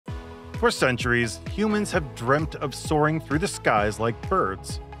For centuries, humans have dreamt of soaring through the skies like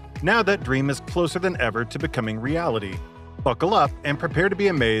birds. Now that dream is closer than ever to becoming reality. Buckle up and prepare to be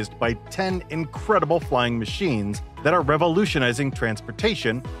amazed by 10 incredible flying machines that are revolutionizing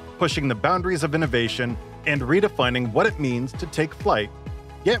transportation, pushing the boundaries of innovation, and redefining what it means to take flight.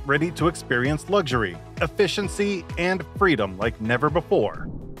 Get ready to experience luxury, efficiency, and freedom like never before.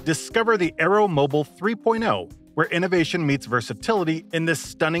 Discover the AeroMobil 3.0, where innovation meets versatility in this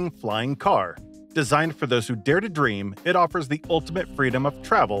stunning flying car. Designed for those who dare to dream, it offers the ultimate freedom of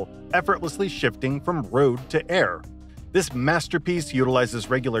travel, effortlessly shifting from road to air. This masterpiece utilizes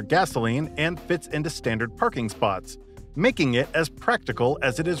regular gasoline and fits into standard parking spots, making it as practical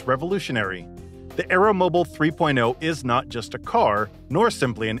as it is revolutionary. The AeroMobil 3.0 is not just a car, nor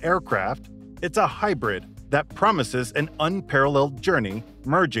simply an aircraft. It's a hybrid that promises an unparalleled journey,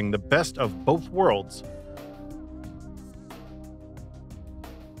 merging the best of both worlds.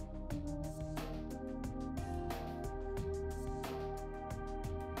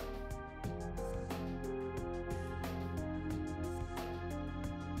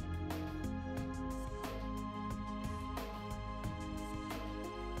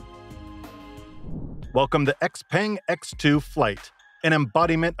 Welcome to XPENG X2 FLIGHT, an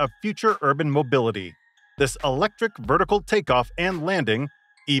embodiment of future urban mobility. This electric vertical takeoff and landing,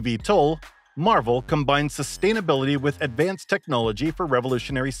 EVTOL, marvel combines sustainability with advanced technology for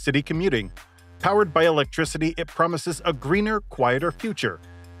revolutionary city commuting. Powered by electricity, it promises a greener, quieter future.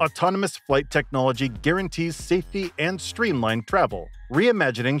 Autonomous flight technology guarantees safety and streamlined travel,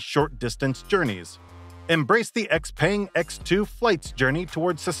 reimagining short-distance journeys. Embrace the XPENG X2 FLIGHT's journey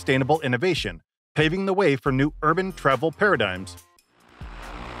towards sustainable innovation, paving the way for new urban travel paradigms.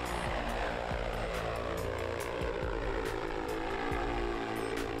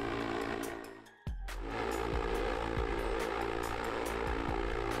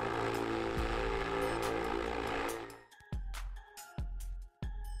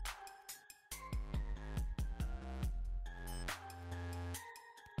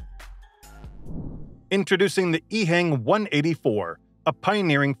 Introducing the Ehang 184, a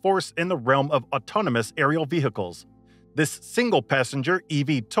pioneering force in the realm of autonomous aerial vehicles. This single-passenger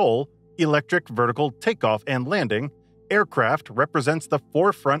EVTOL, electric vertical takeoff and landing, aircraft represents the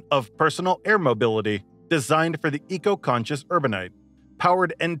forefront of personal air mobility, designed for the eco-conscious urbanite.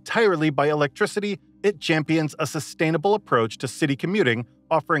 Powered entirely by electricity, it champions a sustainable approach to city commuting,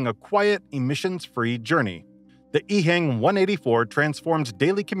 offering a quiet, emissions-free journey. The Ehang 184 transforms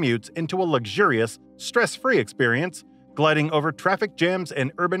daily commutes into a luxurious, stress-free experience, gliding over traffic jams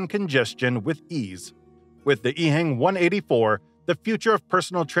and urban congestion with ease. With the Ehang 184, the future of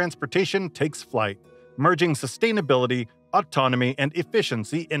personal transportation takes flight, merging sustainability, autonomy, and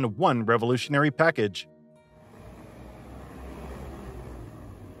efficiency in one revolutionary package.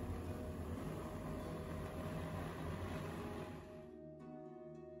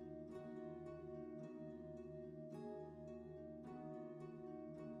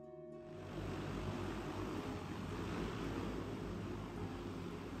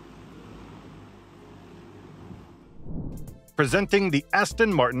 Presenting the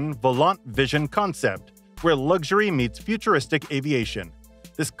Aston Martin Volante Vision concept, where luxury meets futuristic aviation.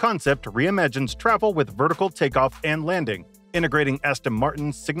 This concept reimagines travel with vertical takeoff and landing, integrating Aston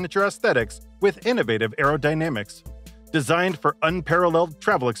Martin's signature aesthetics with innovative aerodynamics. Designed for unparalleled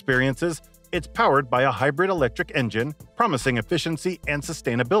travel experiences, it's powered by a hybrid electric engine, promising efficiency and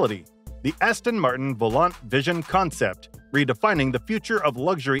sustainability. The Aston Martin Volante Vision concept, redefining the future of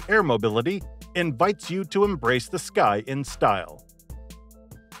luxury air mobility, invites you to embrace the sky in style.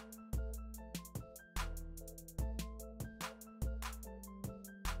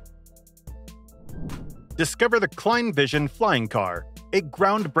 Discover the Klein Vision Flying Car, a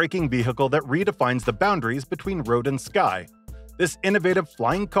groundbreaking vehicle that redefines the boundaries between road and sky. This innovative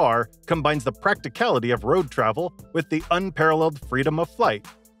flying car combines the practicality of road travel with the unparalleled freedom of flight,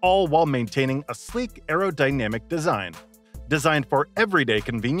 all while maintaining a sleek aerodynamic design. Designed for everyday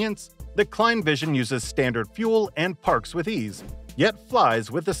convenience, the Klein Vision uses standard fuel and parks with ease, yet flies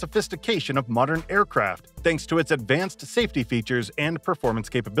with the sophistication of modern aircraft thanks to its advanced safety features and performance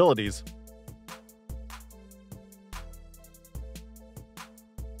capabilities.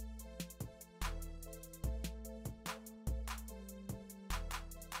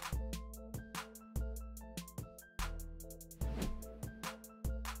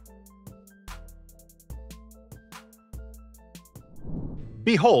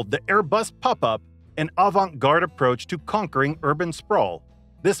 Behold the Airbus Pop.Up, an avant-garde approach to conquering urban sprawl.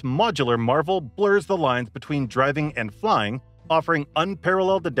 This modular marvel blurs the lines between driving and flying, offering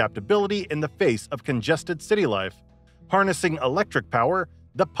unparalleled adaptability in the face of congested city life. Harnessing electric power,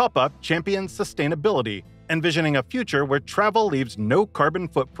 The Pop.Up champions sustainability, envisioning a future where travel leaves no carbon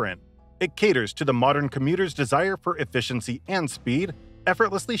footprint. It caters to the modern commuter's desire for efficiency and speed,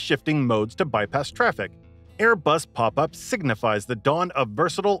 effortlessly shifting modes to bypass traffic. Airbus Pop.Up signifies the dawn of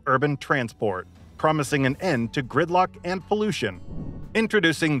versatile urban transport, promising an end to gridlock and pollution.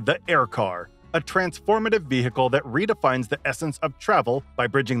 Introducing the Air Car, a transformative vehicle that redefines the essence of travel by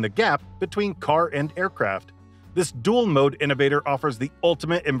bridging the gap between car and aircraft. This dual-mode innovator offers the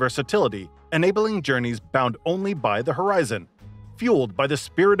ultimate in versatility, enabling journeys bound only by the horizon. Fueled by the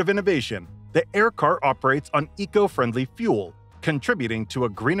spirit of innovation, the Air Car operates on eco-friendly fuel, contributing to a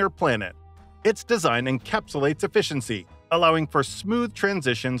greener planet. Its design encapsulates efficiency, allowing for smooth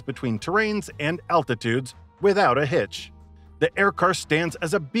transitions between terrains and altitudes without a hitch. The Air Car stands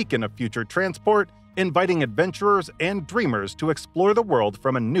as a beacon of future transport, inviting adventurers and dreamers to explore the world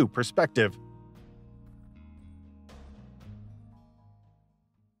from a new perspective.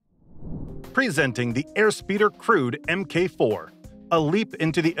 Presenting the Airspeeder Crewed MK4, a leap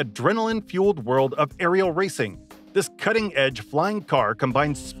into the adrenaline-fueled world of aerial racing. This cutting-edge flying car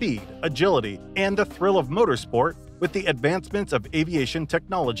combines speed, agility, and the thrill of motorsport with the advancements of aviation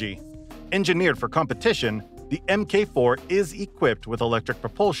technology. Engineered for competition, the MK4 is equipped with electric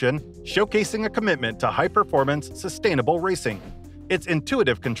propulsion, showcasing a commitment to high-performance, sustainable racing. Its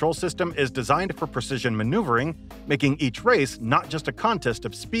intuitive control system is designed for precision maneuvering, making each race not just a contest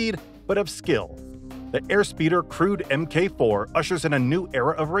of speed, but of skill. The Airspeeder Crewed MK4 ushers in a new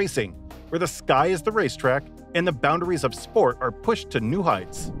era of racing, where the sky is the racetrack and the boundaries of sport are pushed to new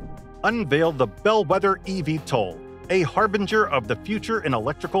heights. Unveil the Bellwether EVTOL, a harbinger of the future in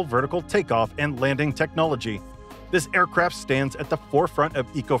electrical vertical takeoff and landing technology. This aircraft stands at the forefront of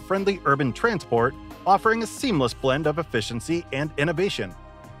eco-friendly urban transport, offering a seamless blend of efficiency and innovation.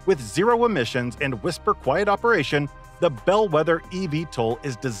 With zero emissions and whisper-quiet operation, the Bellwether EVTOL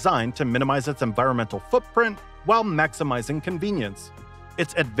is designed to minimize its environmental footprint while maximizing convenience.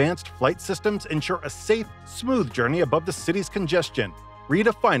 Its advanced flight systems ensure a safe, smooth journey above the city's congestion,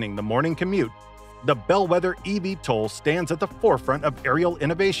 redefining the morning commute. The Bellwether EVTOL stands at the forefront of aerial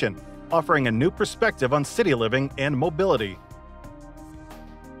innovation, offering a new perspective on city living and mobility.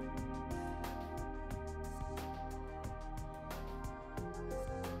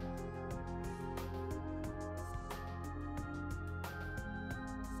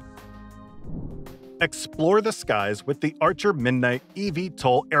 Explore the skies with the Archer Midnight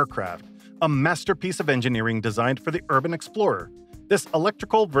EVTOL aircraft, a masterpiece of engineering designed for the urban explorer. This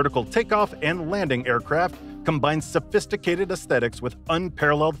electrical vertical takeoff and landing aircraft combines sophisticated aesthetics with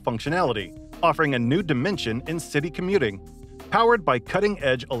unparalleled functionality, offering a new dimension in city commuting. Powered by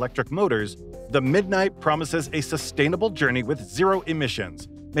cutting-edge electric motors, the Midnight promises a sustainable journey with zero emissions,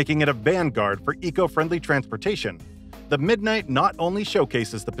 making it a vanguard for eco-friendly transportation. The Midnight not only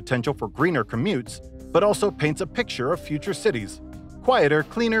showcases the potential for greener commutes, but also paints a picture of future cities, quieter,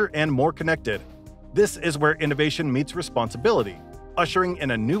 cleaner, and more connected. This is where innovation meets responsibility, ushering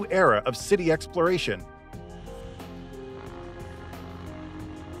in a new era of city exploration.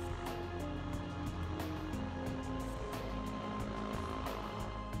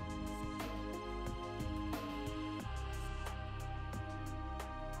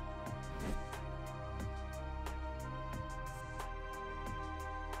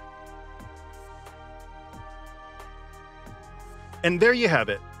 And there you have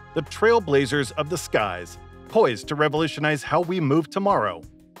it, the trailblazers of the skies, poised to revolutionize how we move tomorrow.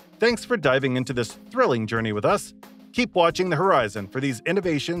 Thanks for diving into this thrilling journey with us. Keep watching the horizon for these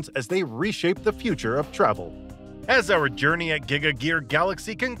innovations as they reshape the future of travel. As our journey at Giga Gear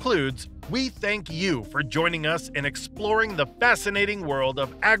Galaxy concludes, we thank you for joining us in exploring the fascinating world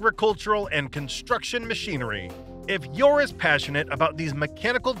of agricultural and construction machinery. If you're as passionate about these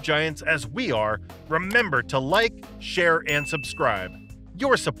mechanical giants as we are, remember to like, share, and subscribe.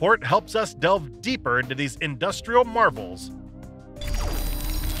 Your support helps us delve deeper into these industrial marvels.